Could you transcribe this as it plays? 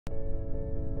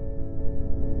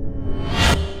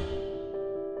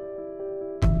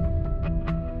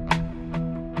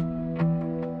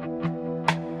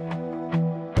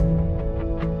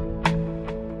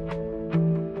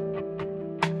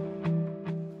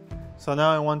So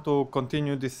now I want to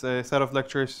continue this set of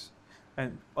lectures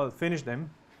and finish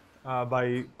them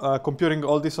by computing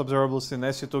all these observables in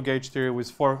SU2 gauge theory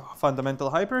with 4 fundamental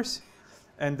hypers,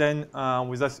 and then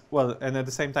with us, well, and at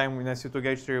the same time in SU2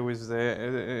 gauge theory with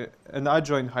an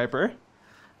adjoint hyper,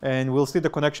 and we'll see the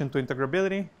connection to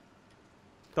integrability,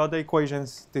 Toda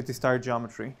equations, TT star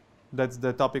geometry. That's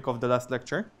the topic of the last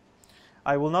lecture.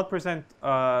 I will not present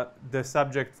the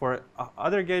subject for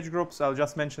other gauge groups. I'll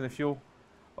just mention a few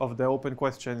of the open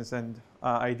questions and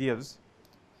ideas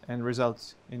and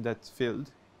results in that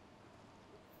field.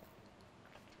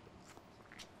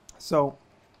 So,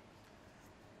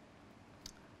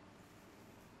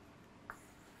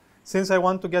 since I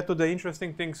want to get to the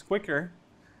interesting things quicker,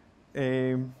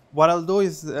 what I'll do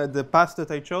is the path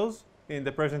that I chose in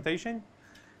the presentation.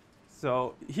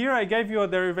 So here I gave you a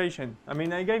derivation. I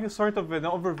mean, I gave you sort of an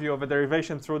overview of a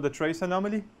derivation through the trace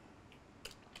anomaly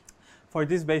for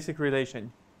this basic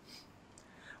relation.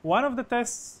 One of the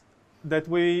tests that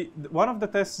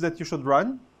you should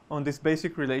run on this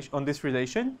basic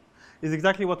relation, is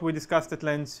exactly what we discussed at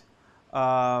length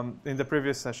in the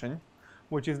previous session,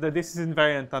 which is that this is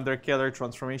invariant under Kähler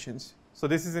transformations. So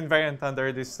this is invariant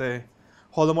under these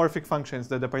holomorphic functions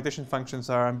that the partition functions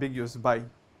are ambiguous by.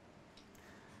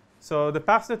 So the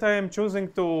path that I am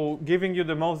choosing to giving you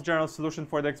the most general solution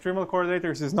for the extremal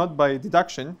correlators is not by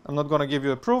deduction. I'm not going to give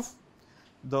you a proof,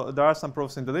 though there are some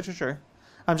proofs in the literature.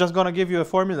 I'm just going to give you a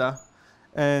formula,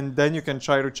 and then you can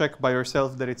try to check by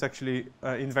yourself that it's actually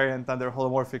invariant under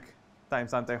holomorphic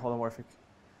times anti-holomorphic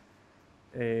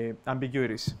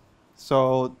ambiguities.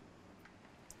 So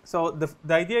the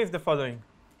idea is the following.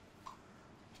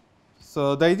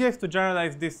 So the idea is to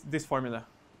generalize this formula.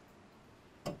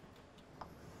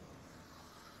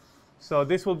 So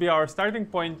this will be our starting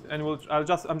point, and I'm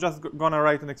just going to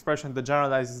write an expression that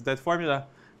generalizes that formula,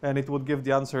 and it would give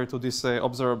the answer to these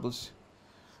observables.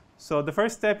 So the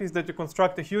first step is that you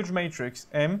construct a huge matrix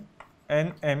M,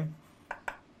 N, M,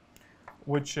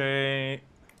 which, well,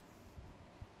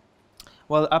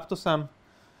 up to some,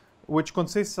 which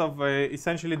consists of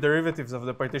essentially derivatives of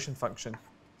the partition function.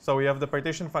 So we have the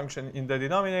partition function in the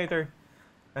denominator,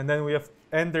 and then we have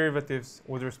n derivatives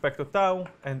with respect to tau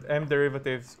and m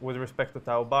derivatives with respect to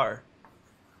tau bar.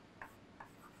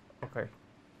 Okay.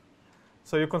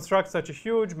 So you construct such a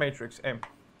huge matrix M.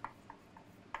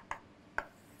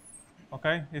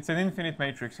 Okay, it's an infinite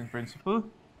matrix in principle.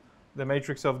 The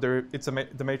matrix of the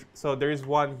matrix. So there is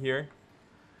 1 here,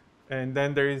 and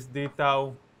then there is d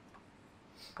tau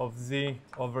of z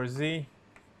over z.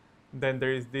 Then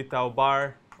there is d tau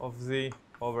bar of z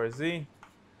over z,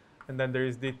 and then there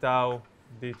is d tau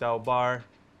bar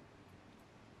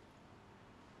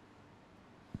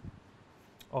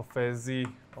of z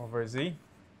over z,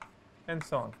 and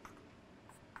so on.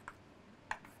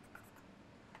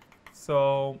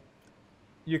 So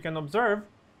you can observe,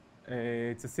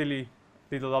 it's a silly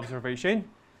little observation,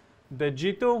 the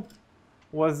G2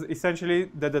 was essentially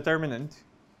the determinant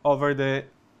over the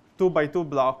 2x2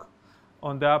 block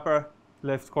on the upper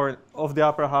left corner of the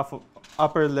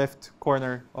upper left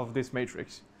corner of this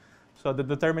matrix. So the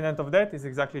determinant of that is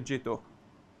exactly G2.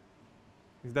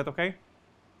 Is that okay?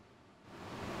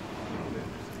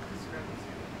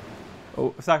 Oh,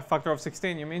 factor of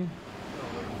 16, you mean?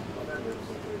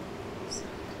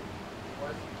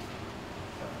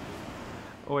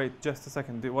 Oh, wait, just a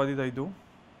second. What did I do?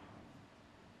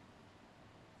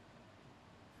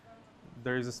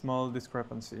 There is a small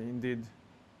discrepancy, indeed.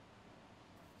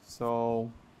 So,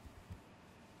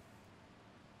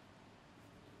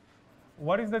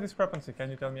 what is the discrepancy? Can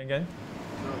you tell me again?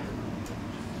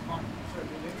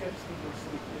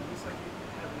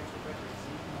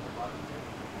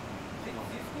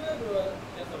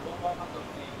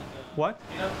 What?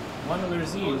 1 over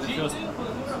z is just.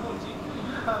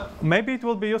 Maybe it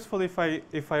will be useful if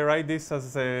I write this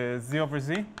as z over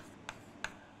z.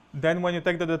 Then when you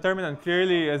take the determinant,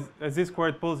 clearly as z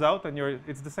squared pulls out, and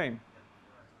it's the same.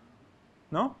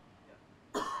 No?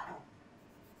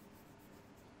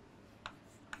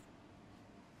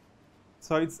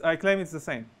 So I claim it's the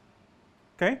same.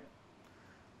 Okay?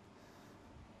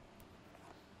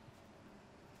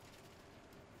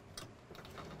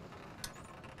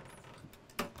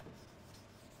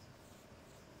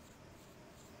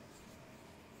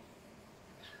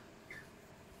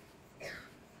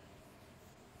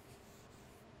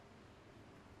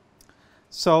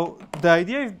 So the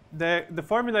idea is the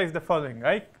formula is the following,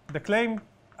 right? The claim,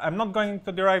 I'm not going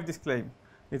to derive this claim.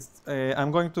 I'm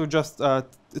going to just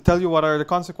tell you what are the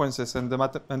consequences and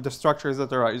the structures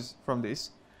that arise from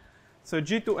this. So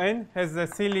G2n has a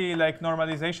silly like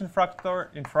normalization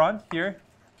factor in front here.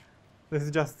 This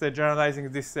is just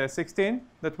generalizing this 16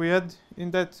 that we had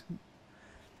in that.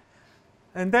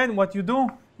 And then what you do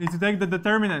is you take the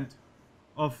determinant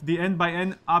of the n by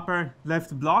n upper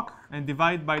left block and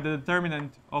divide by the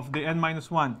determinant of the n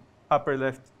minus 1 upper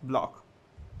left block.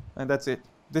 And that's it.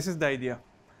 This is the idea.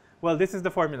 Well, this is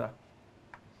the formula.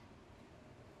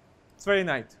 It's very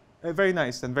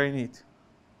nice and very neat.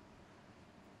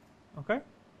 Okay?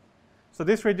 So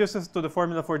this reduces to the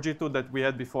formula for G2 that we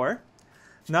had before.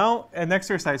 Now an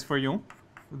exercise for you,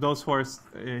 those who are.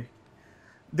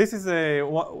 This is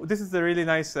a really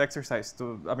nice exercise.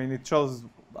 I mean, it shows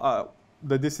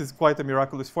that this is quite a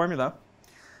miraculous formula.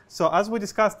 So as we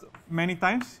discussed many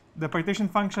times, the partition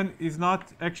function is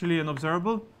not actually an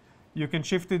observable. You can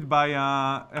shift it by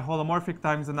a holomorphic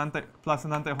times plus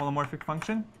an anti-holomorphic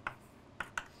function.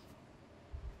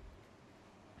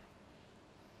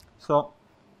 So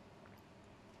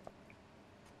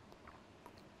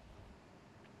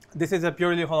this is a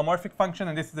purely holomorphic function,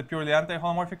 and this is a purely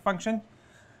anti-holomorphic function.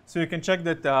 So you can check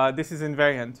that this is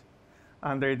invariant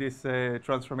under this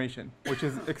transformation, which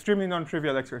is extremely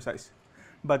non-trivial exercise,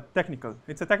 but technical.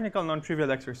 It's a technical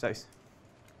non-trivial exercise.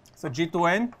 So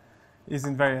G2n is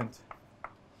invariant.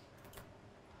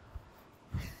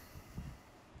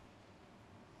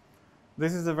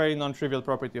 This is a very non-trivial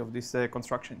property of this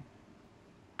construction.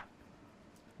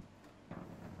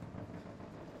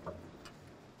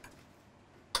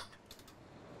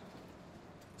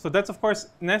 So that's, of course,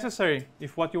 necessary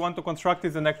if what you want to construct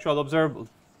is an actual observable.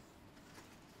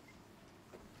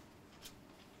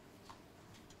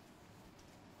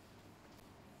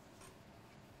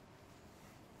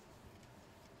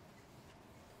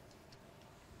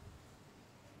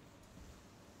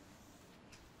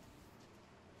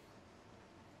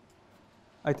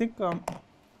 I think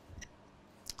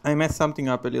I messed something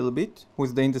up a little bit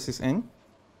with the indices n.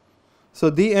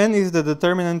 So dn is the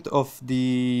determinant of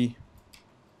the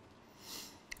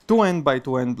 2n by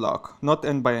 2n block, not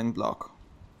n by n block.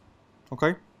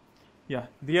 Okay? Yeah,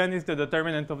 dn is the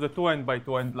determinant of the 2n by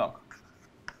 2n block.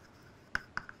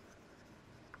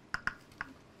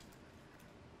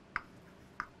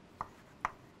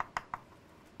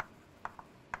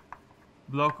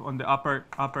 Block on the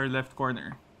upper left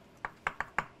corner.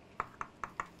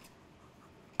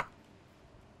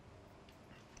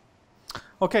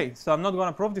 Okay, so I'm not going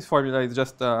to prove this formula. It's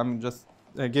just I'm just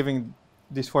giving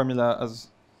this formula as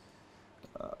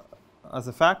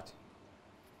a fact.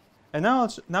 And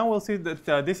now we'll see that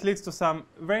this leads to some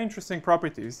very interesting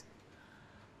properties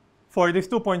for these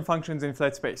 2-point functions in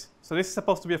flat space. So this is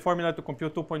supposed to be a formula to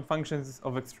compute 2-point functions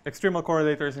of extremal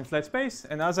correlators in flat space.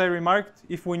 And as I remarked,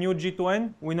 if we knew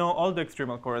G2n, we know all the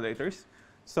extremal correlators.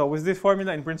 So with this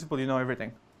formula, in principle, you know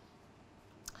everything.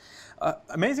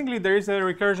 Amazingly, there is a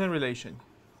recursion relation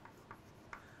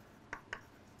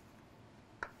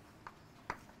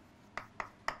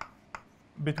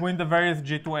between the various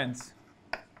G2n's.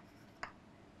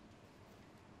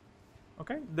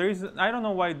 Okay, I don't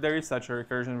know why there is such a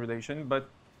recursion relation, but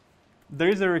there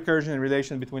is a recursion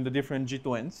relation between the different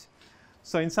G2n's.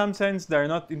 So in some sense, they are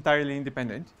not entirely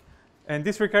independent. And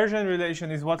this recursion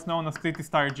relation is what's known as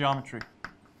Clytie-star geometry.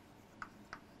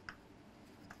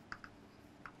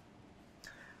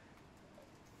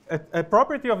 A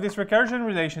property of this recursion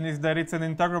relation is that it's an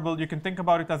integrable. You can think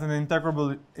about it as an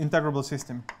integrable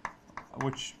system,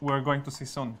 which we're going to see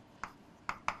soon.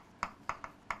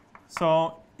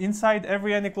 So inside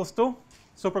every n equals 2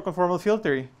 superconformal field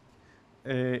theory,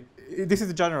 this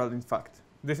is general, in fact.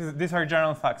 These are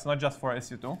general facts, not just for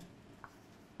SU2.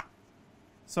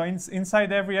 So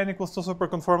inside every n equals 2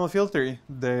 superconformal field theory,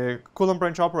 the Coulomb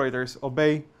branch operators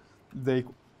obey the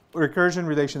recursion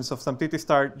relations of some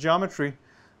Clytie-star geometry,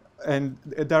 and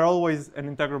they're always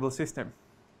an integrable system.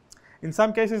 In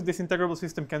some cases, this integrable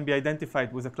system can be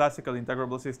identified with a classical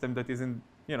integrable system that is in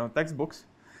textbooks.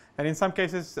 And in some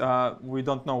cases, we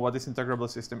don't know what this integrable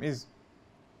system is.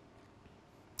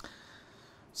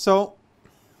 So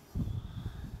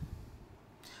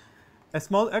a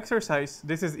small exercise,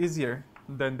 this is easier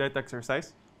than that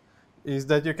exercise, is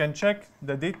that you can check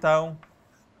the d tau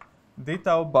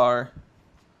bar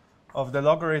of the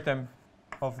logarithm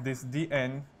of this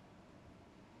dn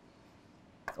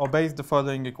obeys the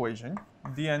following equation: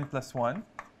 dn plus 1,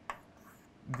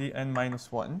 dn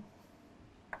minus 1,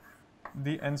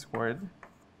 dn squared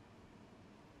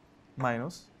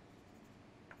minus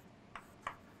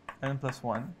n plus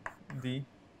 1 d1.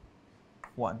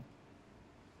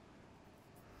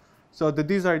 So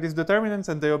these are these determinants,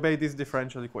 and they obey this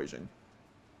differential equation,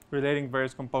 relating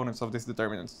various components of these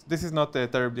determinants. This is not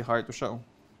terribly hard to show.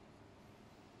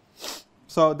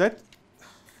 So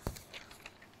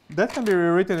that can be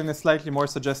rewritten in a slightly more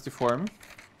suggestive form,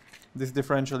 this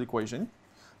differential equation.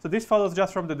 So this follows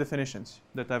just from the definitions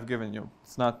that I've given you.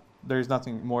 There is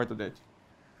nothing more to that.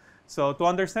 So to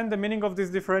understand the meaning of this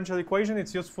differential equation,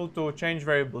 it's useful to change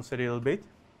variables a little bit.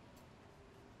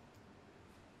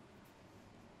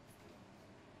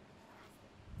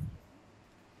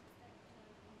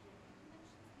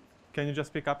 Can you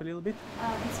just speak up a little bit?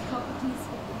 These properties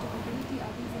of integrability,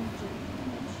 are these in general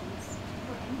dimensions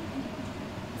for any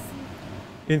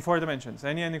CFT? In 4 dimensions.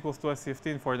 Any n equals to a CFT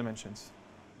in 4 dimensions.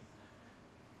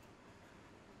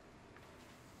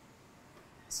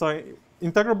 So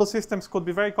integrable systems could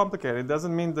be very complicated. It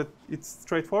doesn't mean that it's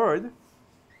straightforward.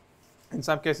 In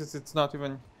some cases, it's not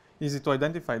even easy to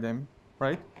identify them,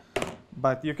 right?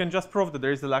 But you can just prove that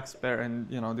there is a Lax pair and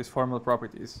these formal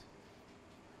properties.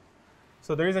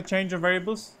 So there is a change of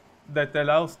variables that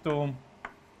allows to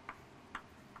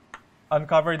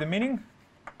uncover the meaning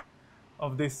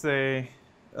of this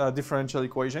differential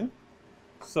equation.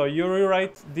 So you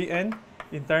rewrite dn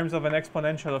in terms of an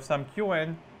exponential of some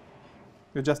qn.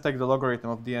 You just take the logarithm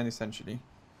of dn essentially,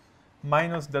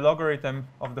 minus the logarithm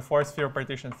of the 4-sphere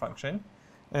partition function.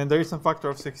 And there is some factor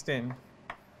of 16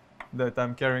 that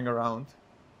I'm carrying around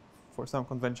for some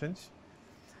conventions.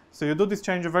 So you do this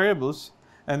change of variables,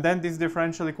 and then this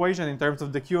differential equation in terms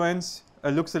of the qn's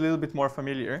looks a little bit more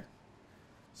familiar.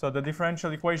 So the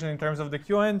differential equation in terms of the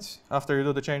qn's, after you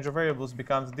do the change of variables,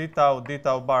 becomes d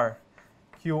tau bar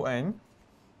qn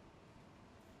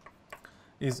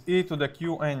is e to the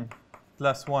qn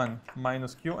plus 1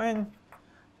 minus qn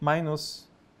minus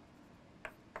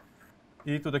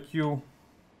e to the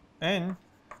qn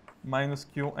minus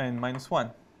qn minus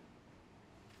 1.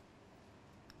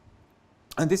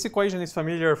 And this equation is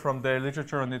familiar from the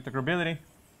literature on integrability.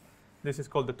 This is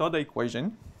called the Toda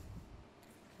equation.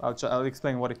 I'll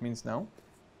explain what it means now.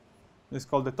 This is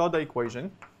called the Toda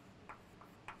equation.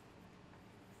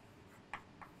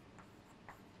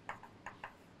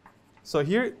 So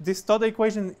here, this Toda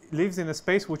equation lives in a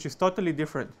space which is totally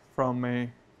different from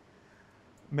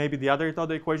maybe the other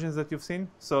Toda equations that you've seen.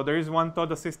 So there is one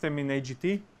Toda system in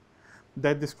AGT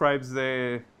that describes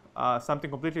something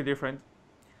completely different.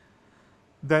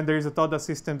 Then there is a Toda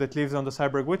system that lives on the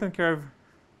Seiberg-Witten curve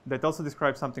that also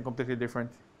describes something completely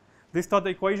different. This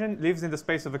Toda equation lives in the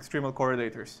space of extremal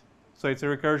correlators. So it's a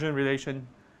recursion relation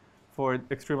for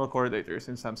extremal correlators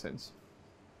in some sense.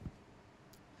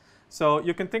 So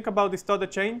you can think about this Toda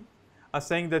chain as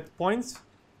saying that points,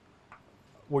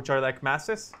 which are like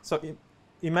masses, so the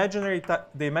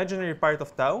imaginary part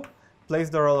of tau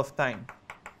plays the role of time.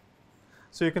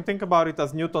 So you can think about it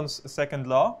as Newton's second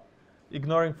law,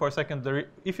 ignoring for a second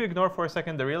if you ignore for a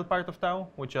second the real part of tau,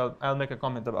 which I'll make a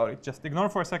comment about it, just ignore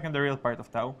for a second the real part of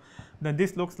tau, then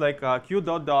this looks like q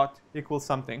dot dot equals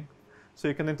something. So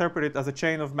you can interpret it as a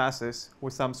chain of masses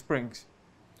with some springs.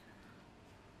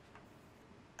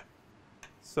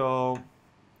 So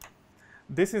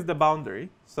this is the boundary.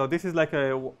 So this is like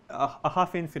a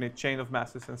half-infinite chain of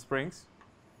masses and springs.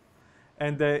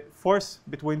 And the force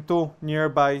between two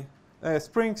nearby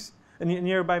springs and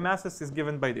nearby masses is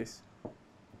given by this.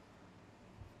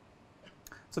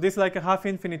 So this is like a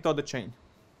half-infinite Toda chain.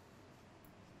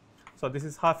 So this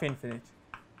is half-infinite.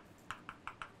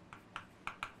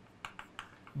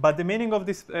 But the meaning of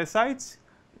these sites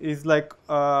is like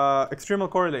extremal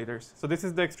correlators. So this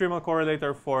is the extremal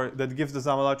correlator that gives the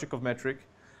homologic metric.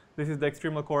 This is the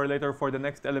extremal correlator for the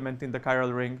next element in the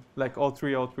chiral ring, like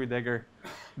 0303 dagger,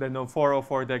 then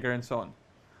 404 dagger, and so on.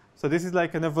 So this is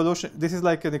like an evolution. This is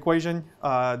like an equation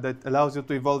that allows you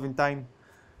to evolve in time,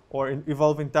 or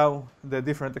evolve in tau, the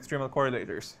different extremal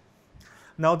correlators.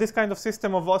 Now this kind of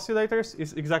system of oscillators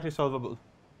is exactly solvable.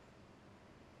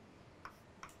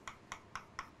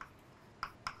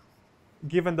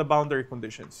 Given the boundary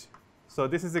conditions. So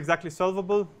this is exactly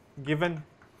solvable given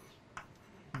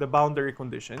the boundary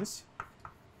conditions.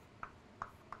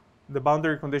 The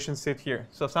boundary conditions sit here.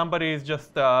 So somebody is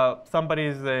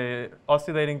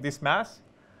oscillating this mass,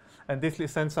 and this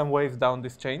sends some waves down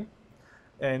this chain.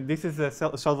 And this is a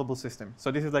solvable system.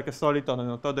 So this is like a solid on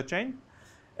an Toda chain.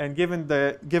 And given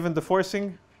the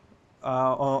forcing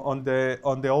on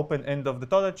the open end of the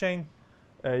Toda chain,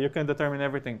 you can determine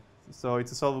everything. So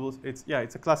it's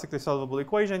a classically solvable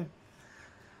equation.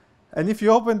 And if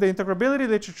you open the integrability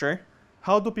literature,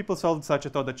 how do people solve such a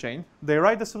Toda chain? They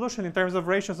write the solution in terms of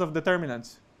ratios of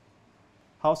determinants.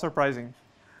 How surprising.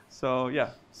 So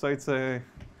yeah, so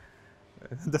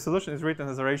the solution is written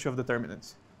as a ratio of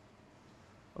determinants.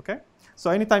 Okay?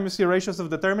 So anytime you see ratios of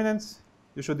determinants,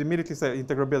 you should immediately say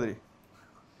integrability.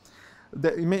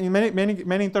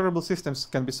 Many integrable systems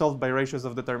can be solved by ratios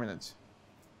of determinants.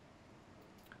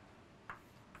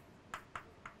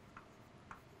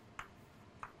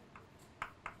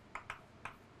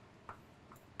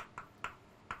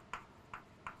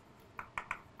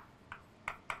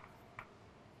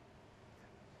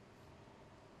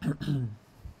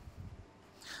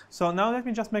 So now let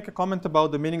me just make a comment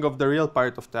about the meaning of the real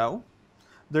part of tau.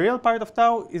 The real part of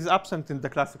tau is absent in the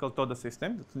classical Toda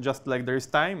system, just like there is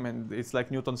time and it's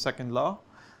like Newton's second law.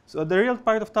 So the real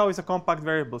part of tau is a compact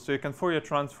variable, so you can Fourier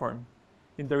transform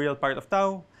in the real part of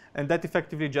tau, and that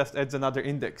effectively just adds another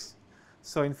index.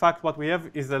 So in fact, what we have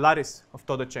is a lattice of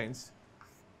Toda chains.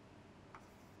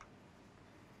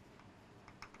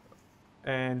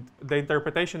 And the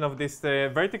interpretation of this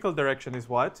vertical direction is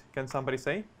what? Can somebody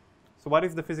say? So what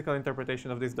is the physical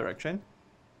interpretation of this direction?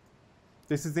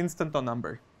 This is instanton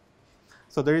number.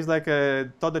 So there is like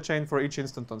a Toda chain for each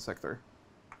instanton sector.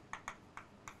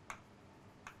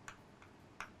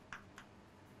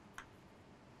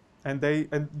 And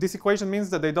this equation means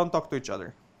that they don't talk to each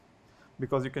other,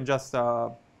 because you can just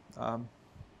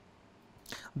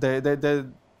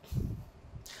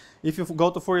if you go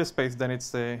to Fourier space, then it's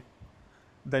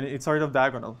sort of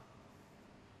diagonal.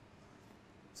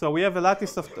 So we have a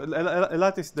lattice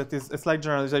that is a slight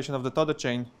generalization of the Toda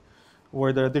chain,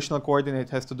 where the additional coordinate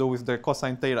has to do with the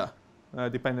cosine theta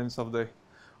dependence of the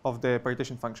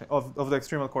partition function of the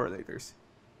extremal correlators.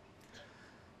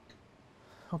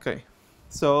 Okay.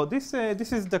 So this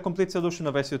is the complete solution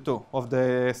of SU2, of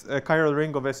the chiral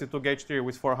ring of SU2 gauge theory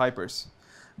with 4 hypers.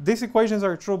 These equations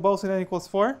are true both in n equals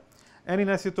 4 and in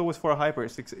SU2 with 4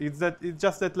 hypers. It's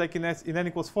just that like in n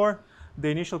equals 4, the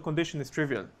initial condition is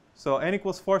trivial. So n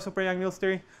equals 4 super Yang-Mills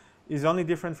theory is only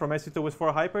different from SU2 with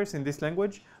 4 hypers in this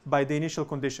language by the initial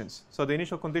conditions. So the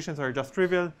initial conditions are just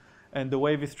trivial, and the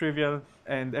wave is trivial,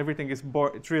 and everything is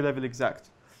tree-level exact.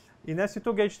 In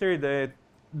SU2 gauge theory,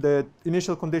 the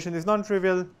initial condition is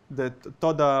non-trivial, the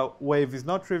Toda wave is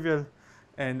not trivial,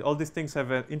 and all these things have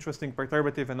interesting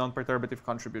perturbative and non-perturbative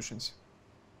contributions.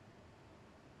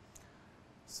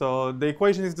 So the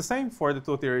equation is the same for the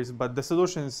two theories, but the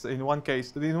solutions in one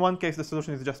case the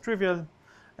solution is just trivial,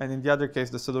 and in the other case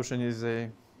the solution is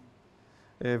a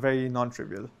very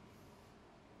non-trivial.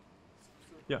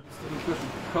 Yeah.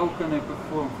 How can I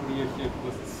perform Fourier here,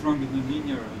 because it's strongly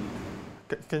nonlinear?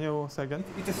 Can you say again?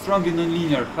 It is strongly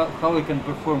nonlinear. How I can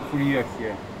perform Fourier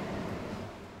here?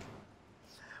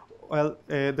 Well,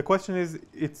 the question is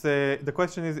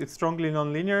it's strongly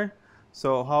nonlinear.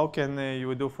 So how can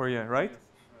you do Fourier, right?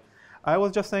 I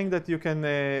was just saying that you can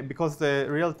because the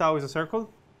real tau is a circle,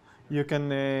 you can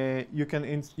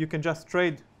just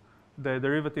trade the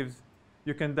derivatives.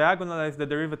 You can diagonalize the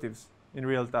derivatives in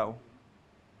real tau.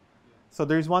 So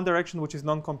there is one direction which is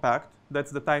non-compact,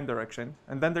 that's the time direction.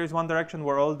 And then there is one direction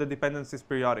where all the dependence is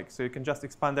periodic. So you can just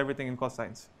expand everything in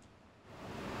cosines.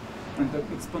 And the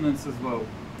exponents as well.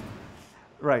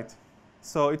 Right.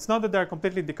 So it's not that they're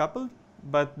completely decoupled,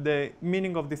 but the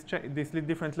meaning of these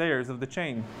different layers of the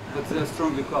chain. But they're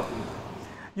strongly coupled.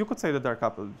 You could say that they're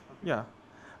coupled, yeah.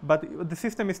 But the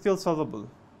system is still solvable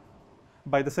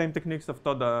by the same techniques of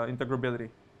Toda integrability.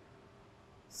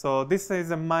 So this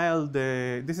is a mild,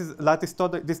 this is lattice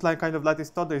Toda, this kind of lattice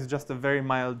Toda is just a very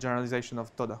mild generalization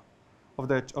of Toda,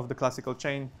 of the classical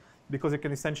chain, because you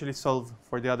can essentially solve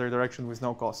for the other direction with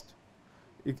no cost.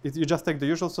 You just take the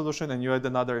usual solution and you add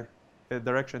another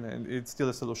direction, and it's still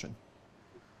a solution.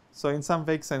 So in some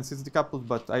vague sense it's decoupled,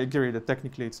 but I agree that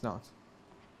technically it's not.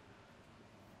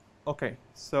 Okay,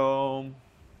 so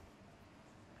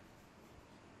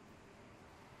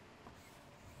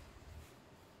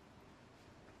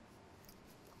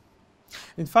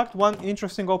in fact, one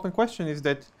interesting open question is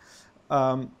that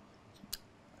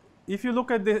if you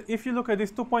look at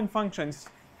these 2-point functions,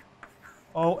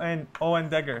 O and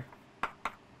dagger,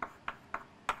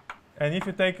 and if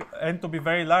you take n to be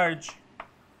very large,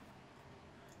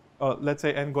 let's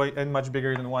say n much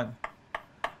bigger than 1,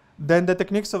 then the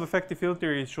techniques of effective field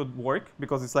theory should work,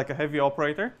 because it's like a heavy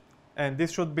operator, and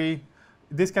this can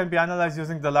be analyzed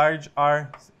using the large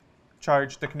R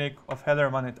charge technique of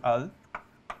Hellerman et al.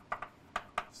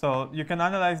 So you can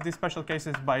analyze these special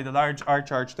cases by the large R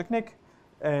charge technique,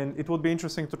 and it would be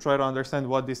interesting to try to understand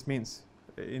what this means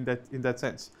in that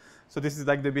sense. So this is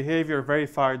like the behavior very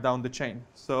far down the chain.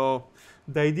 So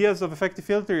the ideas of effective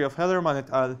field theory of Hellerman et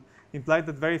al. Imply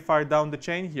that very far down the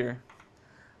chain here,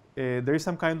 there is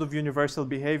some kind of universal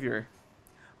behavior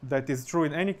that is true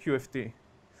in any QFT,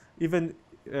 even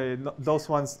those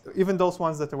ones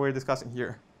that we're discussing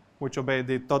here, which obey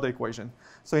the Toda equation.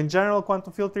 So in general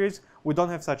quantum field theories, we don't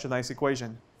have such a nice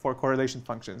equation for correlation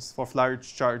functions, for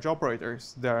large charge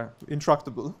operators. They're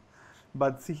intractable.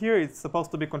 But see here, it's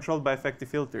supposed to be controlled by effective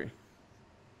field theory.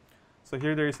 So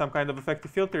here there is some kind of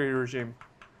effective field theory regime,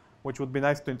 which would be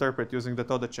nice to interpret using the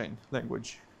Toda chain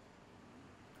language.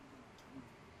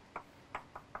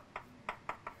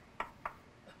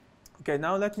 Okay,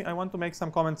 now I want to make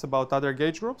some comments about other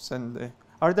gauge groups, and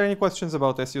Are there any questions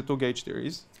about SU2 gauge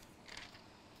theories?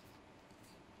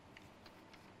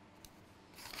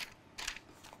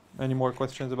 Any more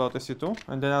questions about SU2?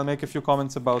 And then I'll make a few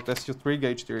comments about SU3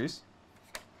 gauge theories.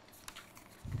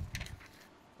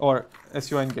 Or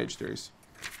SUN gauge theories.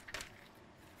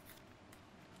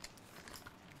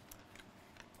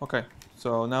 Okay,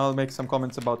 so now I'll make some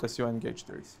comments about SUN gauge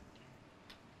theories.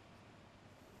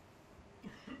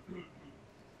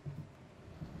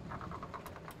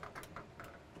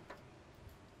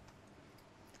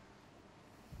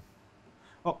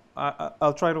 Oh,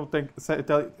 I'll try to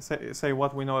say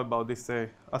what we know about this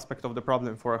aspect of the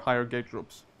problem for higher gauge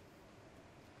groups.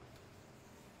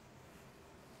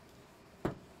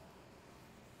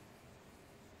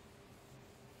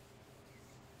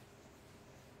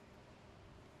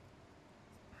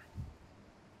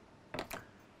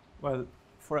 Well,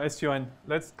 for SUN,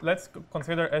 let's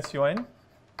consider SUN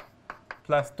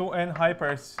plus 2n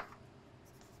hypers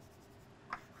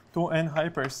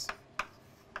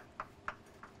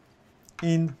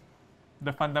in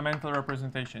the fundamental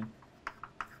representation.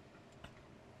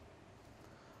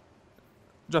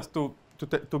 Just to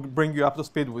bring you up to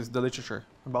speed with the literature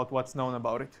about what's known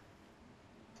about it.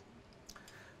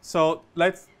 So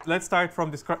let's start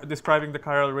from describing the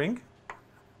chiral ring.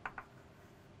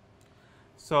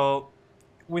 So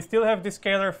we still have this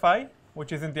scalar phi,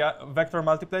 which is in the vector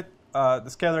multiplet, the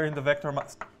scalar in the vector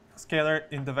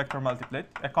multiplet,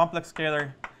 a complex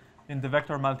scalar in the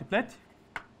vector multiplet.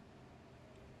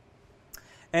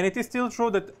 And it is still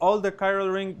true that all the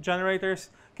chiral ring generators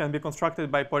can be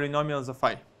constructed by polynomials of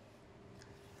phi.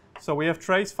 So we have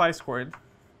trace phi squared.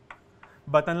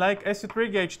 But unlike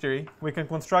SU3 gauge theory, we can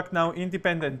construct now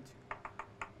independent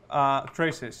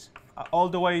traces all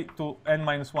the way to n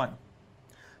minus 1.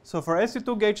 So for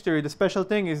SU2 gauge theory, the special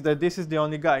thing is that this is the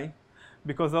only guy,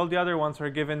 because all the other ones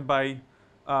are given by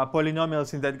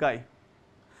polynomials in that guy.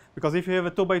 Because if you have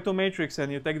a 2 by 2 matrix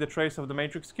and you take the trace of the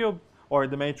matrix cube, or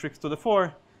the matrix to the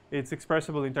 4, it's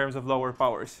expressible in terms of lower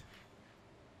powers.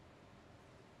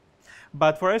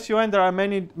 But for SUN, there are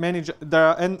there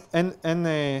are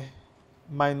n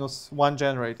minus 1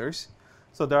 generators.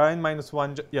 So there are n minus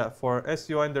 1, for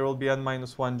SUN there will be n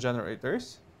minus 1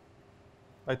 generators.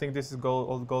 I think this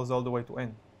goes all the way to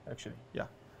n, actually,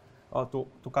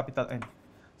 to capital N.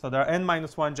 So there are n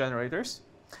minus 1 generators,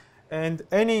 and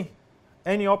any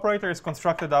operator is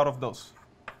constructed out of those.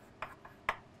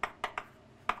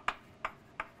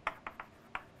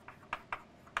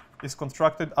 Is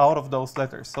constructed out of those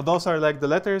letters. So those are like the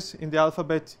letters in the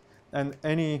alphabet, and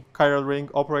any chiral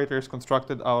ring operator is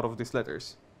constructed out of these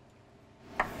letters.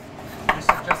 This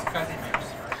is just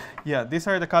Casimirs, right? Yeah, these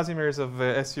are the Casimirs of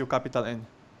SU capital N.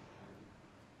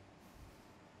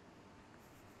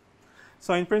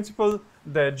 So in principle,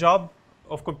 the job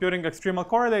of computing extremal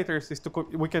correlators is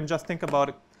we can just think about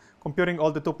it, computing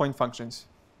all the 2-point functions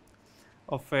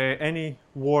of any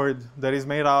word that is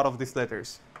made out of these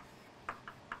letters.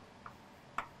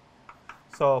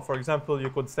 So for example, you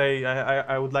could say,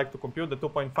 I would like to compute the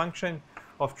 2-point function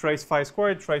of trace phi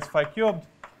squared, trace phi cubed,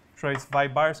 trace phi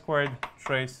bar squared,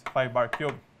 trace phi bar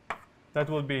cubed. That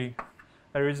would be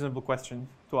a reasonable question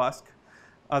to ask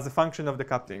as a function of the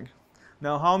coupling.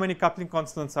 Now, how many coupling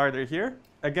constants are there here?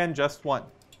 Again, just one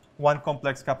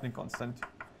complex coupling constant.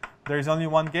 There is only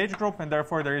one gauge group, and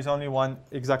therefore there is only one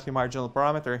exactly marginal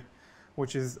parameter,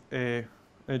 which is a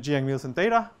Yang-Nielsen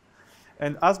theta.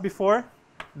 And as before,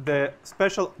 the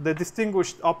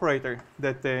distinguished operator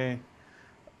that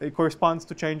it corresponds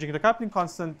to changing the coupling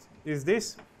constant is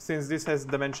this, since this has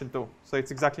dimension 2. So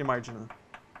it's exactly marginal.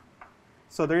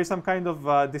 So there is some kind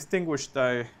of distinguished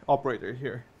operator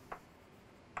here.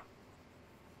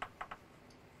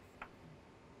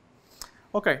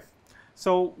 OK,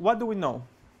 so what do we know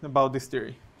about this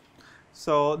theory?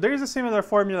 So there is a similar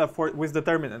formula with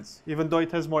determinants, even though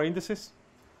it has more indices.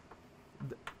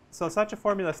 So such a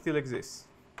formula still exists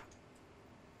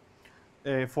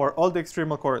for all the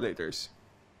extremal correlators.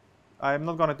 I'm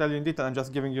not going to tell you in detail. I'm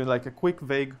just giving you like a quick,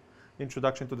 vague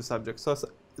introduction to the subject. So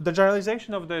the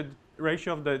generalization of the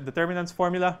ratio of the determinants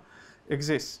formula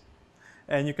exists.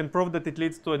 And you can prove that it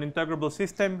leads to an integrable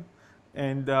system.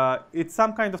 And it's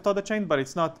some kind of Toda chain, but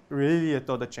it's not really a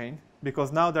Toda chain.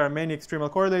 Because now there are many extremal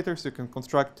correlators. You can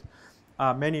construct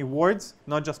many words,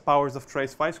 not just powers of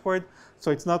trace phi squared.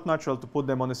 So it's not natural to put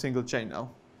them on a single chain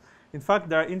now. In fact,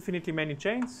 there are infinitely many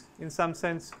chains, in some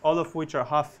sense, all of which are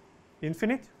half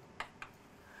infinite.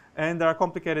 And there are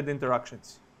complicated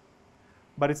interactions.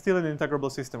 But it's still an integrable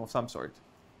system of some sort.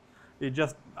 It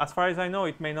just, as far as I know,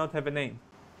 it may not have a name.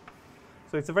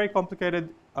 So it's a very complicated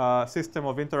system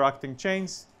of interacting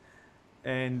chains.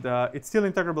 And it's still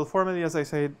integrable formally, as I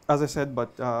said,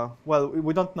 but well,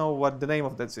 we don't know what the name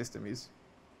of that system is.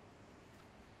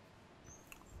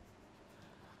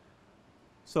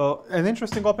 So an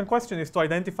interesting open question is to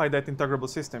identify that integrable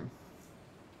system.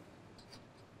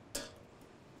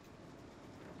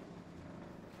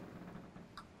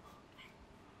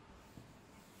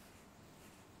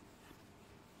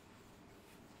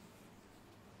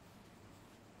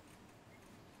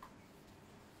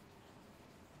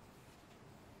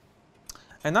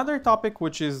 Another topic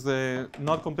which is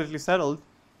not completely settled,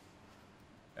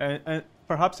 and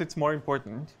perhaps it's more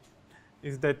important,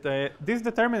 is that these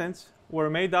determinants were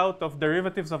made out of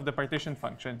derivatives of the partition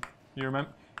function. You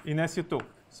remember in SU2.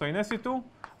 So in SU2,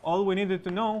 all we needed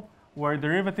to know were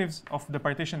derivatives of the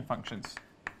partition functions.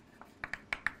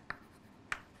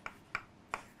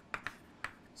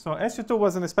 So SU2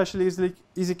 was an especially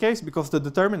easy case because the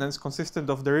determinants consisted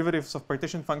of derivatives of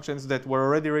partition functions that were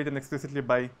already written explicitly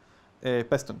by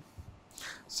Peston.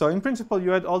 So in principle,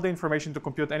 you had all the information to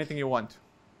compute anything you want.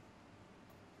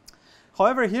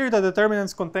 However, here the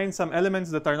determinants contain some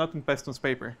elements that are not in Peston's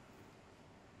paper.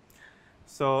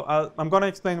 So I'm going to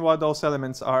explain what those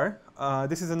elements are.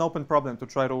 This is an open problem to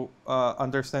try to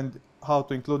understand how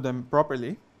to include them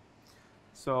properly.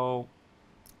 So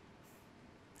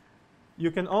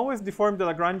you can always deform the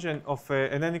Lagrangian of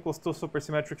an n equals 2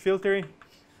 supersymmetric field theory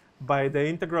by the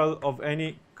integral of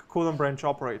any Coulomb branch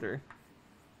operator,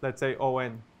 let's say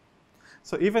On.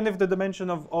 So even if the dimension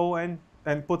of On,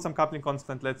 and put some coupling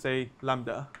constant, let's say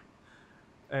lambda.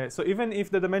 So even if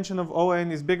the dimension of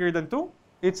On is bigger than 2,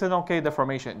 it's an okay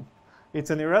deformation. It's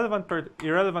an irrelevant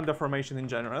deformation in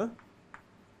general.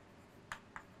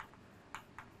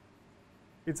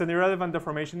 It's an irrelevant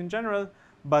deformation in general,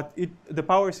 but the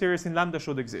power series in lambda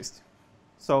should exist.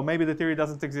 So maybe the theory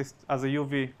doesn't exist as a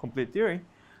UV complete theory,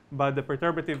 but the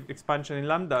perturbative expansion in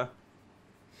lambda,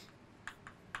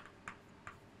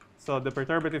 so the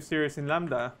perturbative series in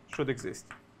lambda should exist.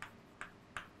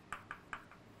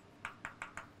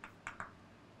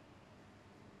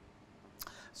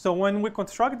 So when we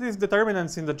construct these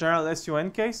determinants in the general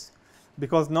SUN case,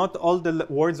 because not all the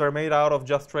words are made out of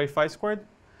just ray phi squared,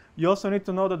 you also need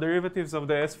to know the derivatives of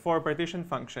the S4 partition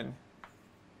function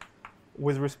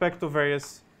with respect to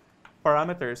various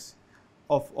parameters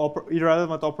of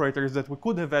irrelevant operators that we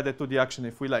could have added to the action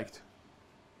if we liked.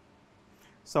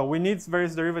 So we need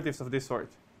various derivatives of this sort.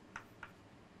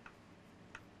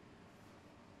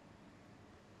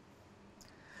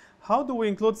 How do we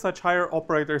include such higher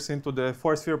operators into the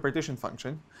four-sphere partition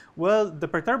function? Well, the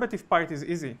perturbative part is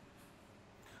easy.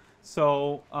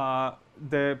 So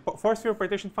the four-sphere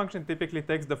partition function typically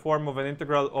takes the form of an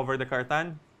integral over the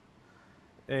Cartan.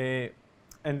 And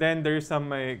then there is some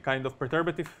kind of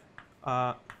perturbative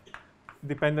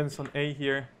dependence on A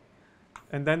here.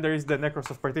 And then there is the necros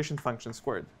of partition function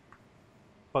squared,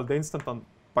 called the instanton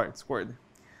part squared.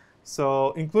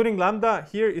 So including lambda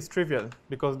here is trivial,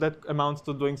 because that amounts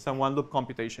to doing some one-loop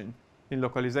computation in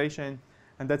localization,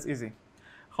 and that's easy.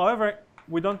 However,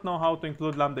 we don't know how to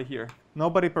include lambda here.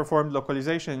 Nobody performed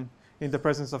localization in the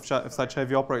presence of such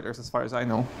heavy operators, as far as I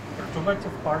know.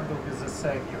 Perturbative part will be the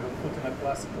same. You will put in a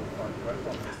classical part,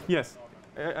 right? Yes.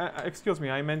 Excuse me,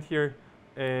 I meant here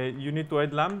you need to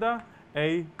add lambda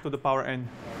a to the power n.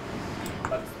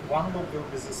 But one loop will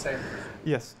be the same.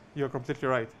 Yes, you're completely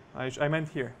right. I meant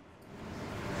here.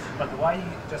 But why,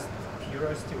 just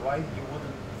curiosity, why you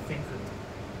wouldn't think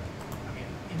that, I mean,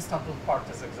 instanton part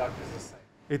is exactly the same?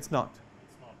 It's not.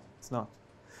 It's not.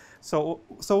 It's not.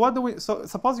 So what do we, so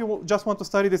suppose you just want to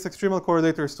study these extremal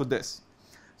correlators to this.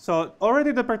 So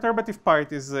already the perturbative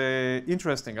part is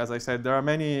interesting, as I said. There are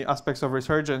many aspects of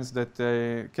resurgence that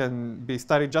can be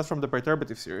studied just from the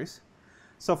perturbative series.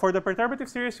 So for the perturbative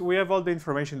series, we have all the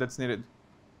information that's needed.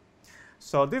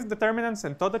 So these determinants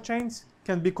and Toda chains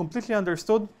can be completely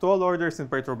understood to all orders in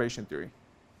perturbation theory.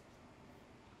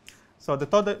 So these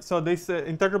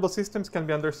integrable systems can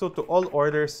be understood to all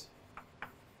orders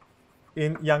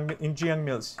in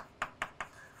G-Young-Mills.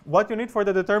 What you need for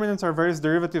the determinants are various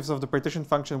derivatives of the partition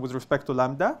function with respect to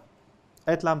lambda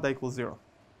at lambda equals 0.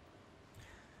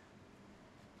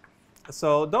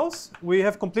 So those we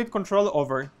have complete control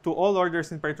over to all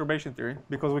orders in perturbation theory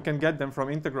because we can get them from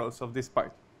integrals of this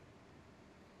part.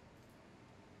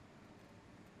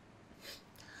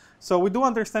 So we do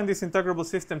understand this integrable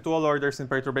system to all orders in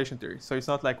perturbation theory. So it's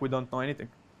not like we don't know anything.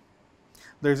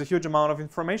 There's a huge amount of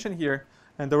information here.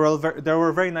 And there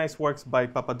were very nice works by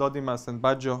Papadodimas and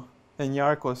Baggio and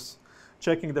Yarkos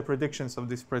checking the predictions of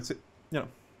this,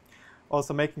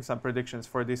 also making some predictions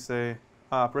for this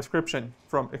prescription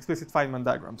from explicit Feynman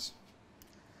diagrams.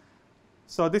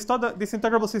 So these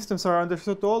integrable systems are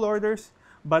understood to all orders,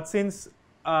 but since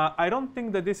I don't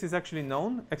think that this is actually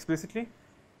known explicitly,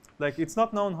 like it's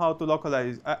not known how to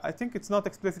localize. I think it's not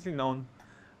explicitly known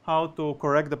how to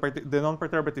correct the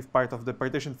non-perturbative part of the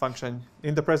partition function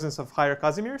in the presence of higher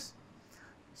Casimirs.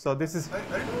 So this is.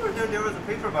 I remember there was a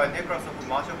paper by Nekrasov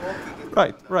and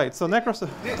Mashakov. Right. So Nekrasov.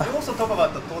 They also talk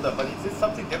about the Toda, but is this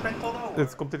something different, Toda?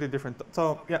 It's completely different.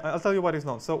 So yeah, I'll tell you what is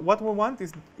known. So what we want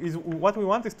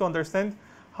is to understand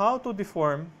how to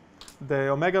deform the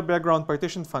omega background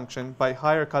partition function by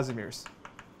higher Casimirs.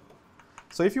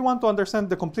 So if you want to understand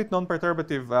the complete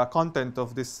non-perturbative content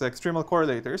of these extremal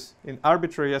correlators in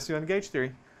arbitrary SUN gauge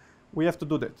theory, we have to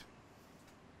do that.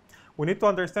 We need to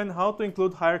understand how to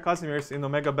include higher Casimirs in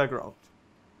omega background.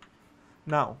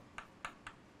 Now,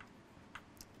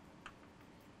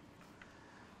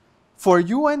 for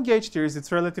UN gauge theories,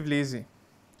 it's relatively easy.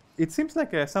 It seems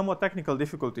like a somewhat technical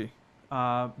difficulty.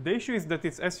 The issue is that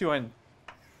it's SUN.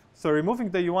 So removing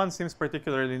the UN seems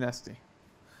particularly nasty.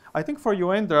 I think for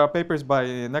UN, there are papers by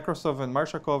Nekrasov and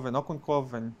Marshakov and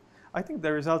Okunkov, and I think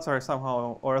the results are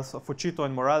somehow, or else Fucito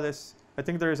and Morales, I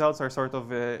think the results are sort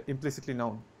of implicitly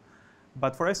known.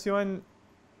 But for SUN,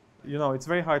 it's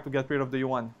very hard to get rid of the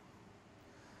U1.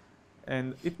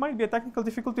 And it might be a technical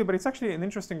difficulty, but it's actually an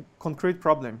interesting concrete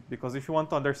problem, because if you want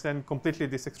to understand completely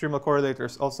these extremal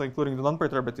correlators, also including the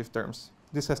non-perturbative terms,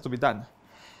 this has to be done.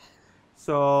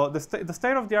 So the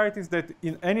state of the art is that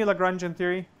in any Lagrangian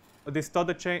theory, these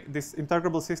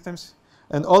integrable systems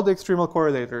and all the extremal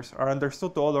correlators are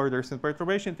understood to all orders in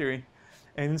perturbation theory.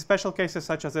 And in special cases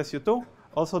such as SU2,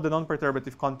 also the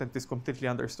non-perturbative content is completely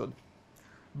understood.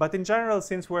 But in general,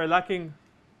 since we're lacking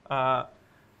the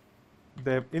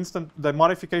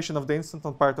modification of the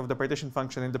instanton part of the partition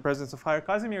function in the presence of higher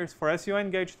Casimirs for SUN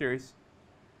gauge theories,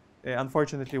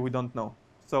 unfortunately, we don't know.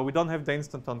 So we don't have the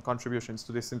instanton contributions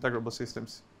to these integrable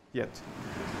systems yet.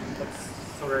 But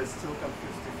sorry, I'm still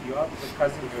confused. If you add the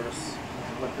Casimirs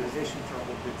localization term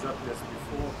would be exactly as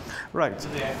before, right. What do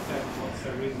they affect? What's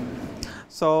the reason?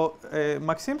 So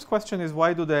Maxim's question is,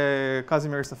 why do the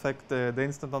Casimirs affect the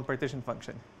instanton partition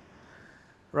function?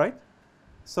 Right?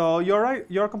 So you're right.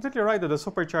 You're completely right that the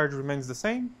supercharge remains the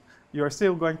same. You're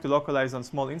still going to localize on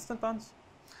small instantons,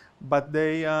 but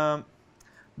they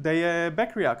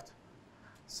back react.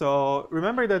 So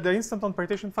remember that the instanton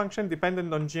partition function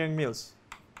depended on G and Mills.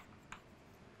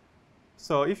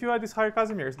 So if you add these higher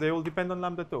Casimirs, they will depend on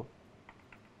lambda too.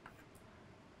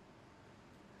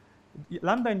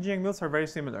 Lambda and G and Mills are very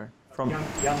similar. From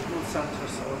Young-Mills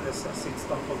centers always as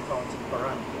instanton counting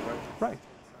parameter, right?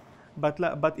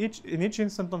 Right. But in each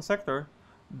instanton sector,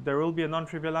 there will be a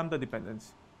non-trivial lambda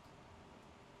dependence.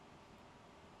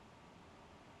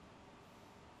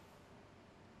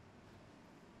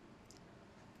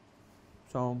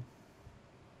 So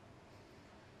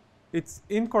it's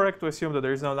incorrect to assume that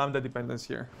there is no lambda dependence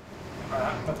here.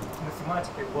 But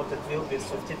mathematically, what it will be,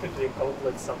 so typically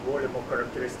calculate some volume or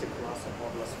characteristic class of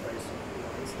modular space of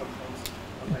instantons.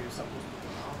 What are you supposed to do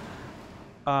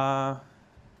now?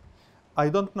 I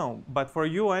don't know, but for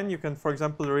UN, you can, for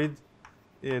example, read,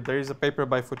 there is a paper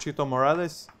by Fucito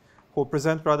Morales who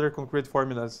present rather concrete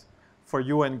formulas for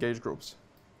UN gauge groups.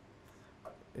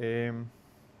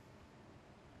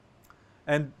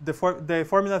 And the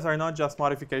formulas are not just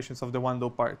modifications of the one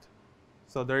loop part.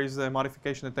 So there is a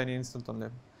modification at any instant on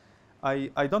them.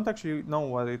 I don't actually know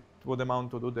what it would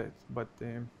amount to do that, but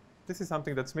this is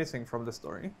something that's missing from the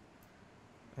story.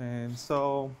 And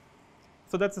so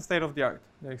that's the state of the art.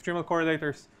 The extremal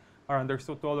correlators are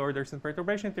understood to all orders in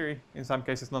perturbation theory, in some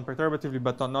cases non-perturbatively,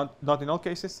 but not in all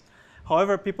cases.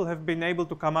 However, people have been able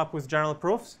to come up with general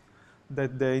proofs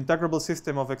that the integrable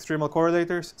system of extremal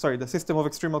correlators, the system of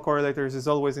extremal correlators is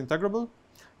always integrable.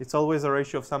 It's always a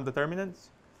ratio of some determinants.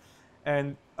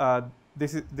 And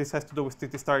this has to do with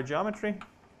TT star geometry.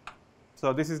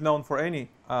 So this is known for any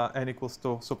n equals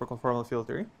to superconformal field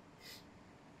theory.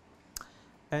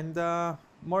 And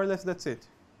more or less that's it.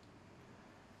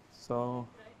 So,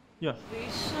 yeah.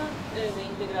 This, the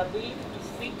integrability to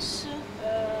fix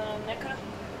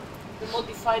the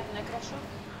modified Nekrasov?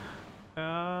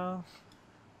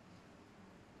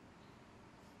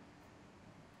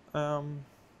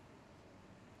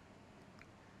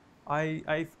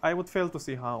 I would fail to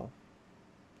see how.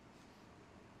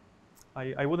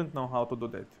 I wouldn't know how to do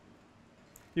that.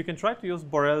 You can try to use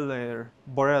Borel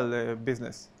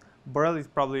business. Borel is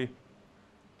probably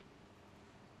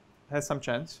has some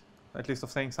chance, at least, of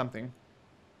saying something.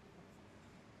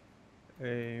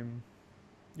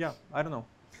 Yeah, I don't know.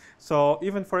 So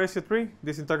even for SU3,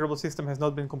 this integrable system has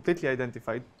not been completely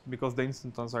identified because the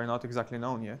instantons are not exactly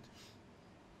known yet.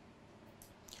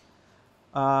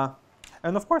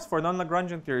 And of course, for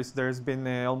non-Lagrangian theories, there's been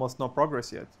almost no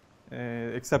progress yet,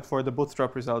 except for the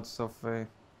bootstrap results of the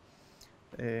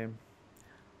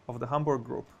Hamburg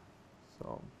group.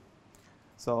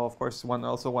 So of course, one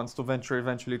also wants to venture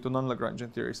eventually to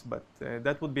non-Lagrangian theories, but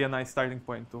that would be a nice starting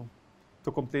point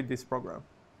to complete this program.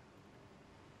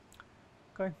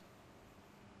 Okay.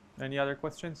 Any other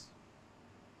questions?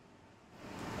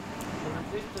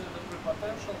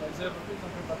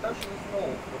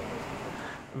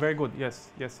 Very good. Yes,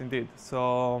 yes, indeed.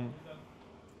 So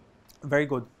very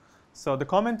good. So the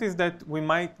comment is that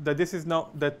this is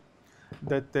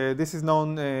this is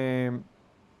known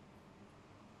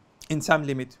in some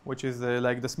limit, which is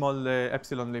like the small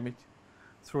epsilon limit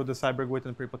through the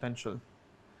Seiberg-Witten prepotential.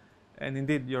 And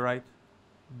indeed, you're right.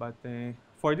 But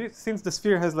for this, since the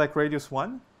sphere has like radius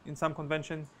 1 in some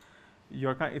convention,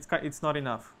 it's not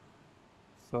enough.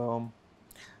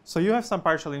 So you have some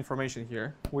partial information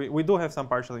here. We do have some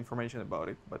partial information about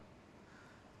it, but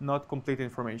not complete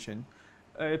information.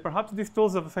 Perhaps these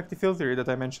tools of effective field theory that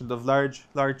I mentioned of large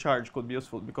charge could be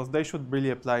useful, because they should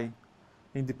really apply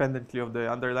independently of the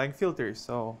underlying field theory.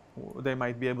 So they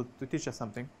might be able to teach us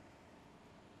something.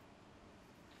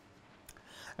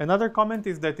 Another comment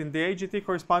is that in the AGT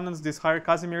correspondence, these higher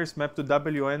Casimirs map to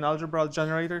WN algebra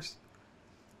generators.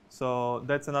 So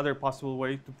that's another possible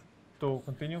way to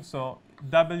continue. So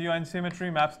WN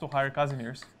symmetry maps to higher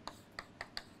Casimirs.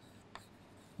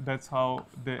 That's how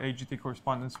the AGT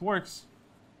correspondence works.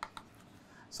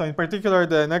 So in particular,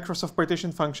 the Nekrasov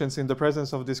partition functions in the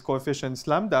presence of these coefficients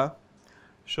lambda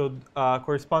should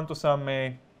correspond to some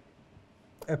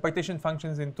partition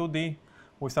functions in 2D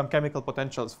with some chemical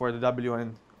potentials for the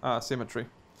WN symmetry.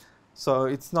 So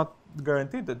it's not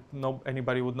guaranteed that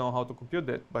anybody would know how to compute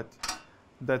that, but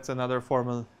that's another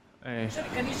formal. Sorry,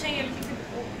 can you say a little bit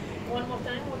one more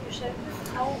time what you said?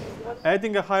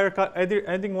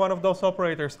 Adding one of those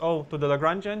operators O to the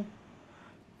Lagrangian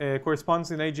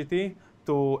corresponds in AGT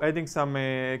to adding some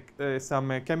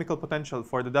chemical potential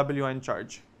for the WN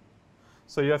charge.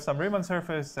 So you have some Riemann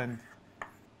surface, and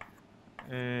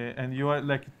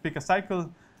you pick a cycle,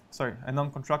 a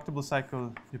non-constructible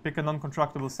cycle. You pick a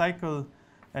non-constructible cycle,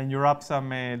 and you wrap some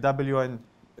WN.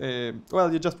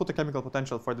 You just put a chemical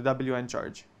potential for the WN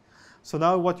charge. So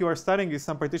now what you are studying is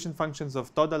some partition functions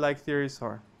of Toda-like theories,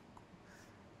 or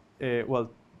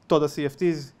Toda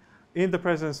CFTs, in the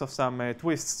presence of some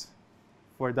twists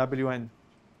for WN.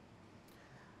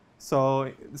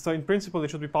 So in principle,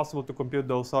 it should be possible to compute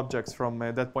those objects from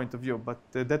that point of view, but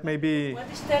that may be. What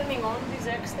is turning on these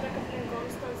extra coupling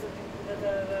constants that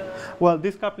are? Well,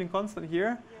 this coupling constant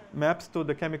here maps to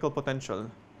the chemical potential.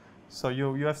 So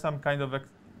you have some kind of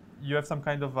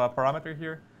parameter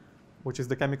here, which is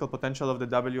the chemical potential of the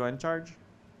WN charge.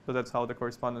 So that's how the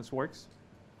correspondence works.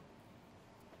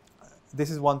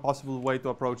 This is one possible way to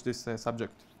approach this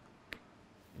subject.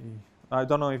 I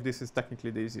don't know if this is technically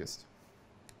the easiest.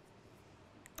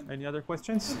 Any other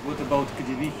questions? What about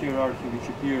KdV hierarchy, which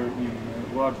appear in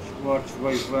large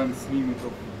wavelengths limit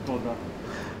of Toda?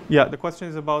 Yeah, the question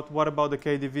is about what about the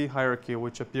KdV hierarchy,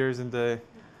 which appears in the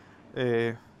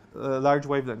large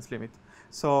wavelengths limit.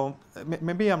 So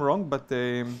maybe I'm wrong, but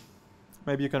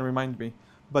maybe you can remind me.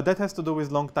 But that has to do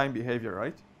with long time behavior,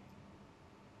 right?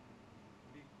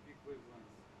 Big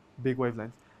wavelengths. Big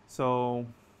wavelengths. So,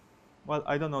 well,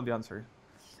 I don't know the answer,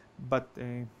 but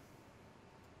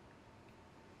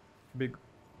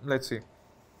let's see.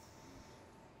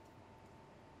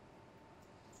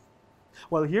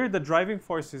 Well, here the driving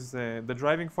force is the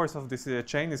driving force of this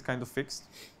chain is kind of fixed.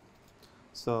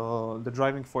 So the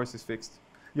driving force is fixed.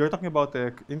 You're talking about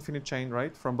the infinite chain,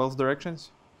 right, from both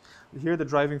directions? Here the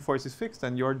driving force is fixed,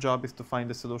 and your job is to find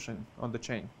the solution on the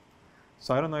chain.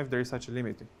 So I don't know if there is such a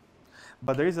limit.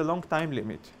 But there is a long time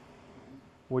limit,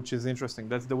 which is interesting.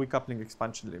 That's the weak coupling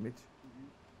expansion limit.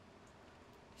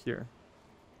 Here.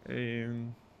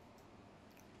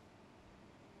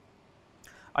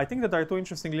 I think that there are two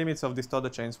interesting limits of these Toda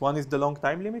chains. One is the long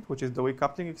time limit, which is the weak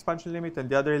coupling expansion limit, and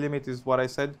the other limit is what I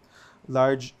said,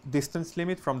 large distance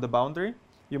limit from the boundary.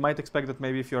 You might expect that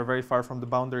maybe if you're very far from the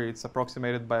boundary, it's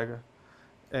approximated by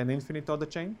an infinite Toda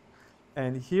chain.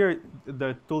 And here,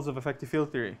 the tools of effective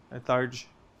field theory at large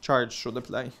charge should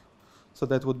apply. So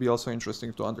that would be also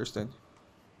interesting to understand.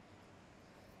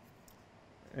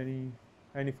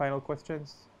 Any final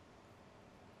questions?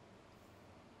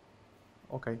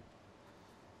 Okay.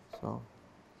 So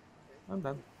I'm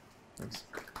done. Thanks.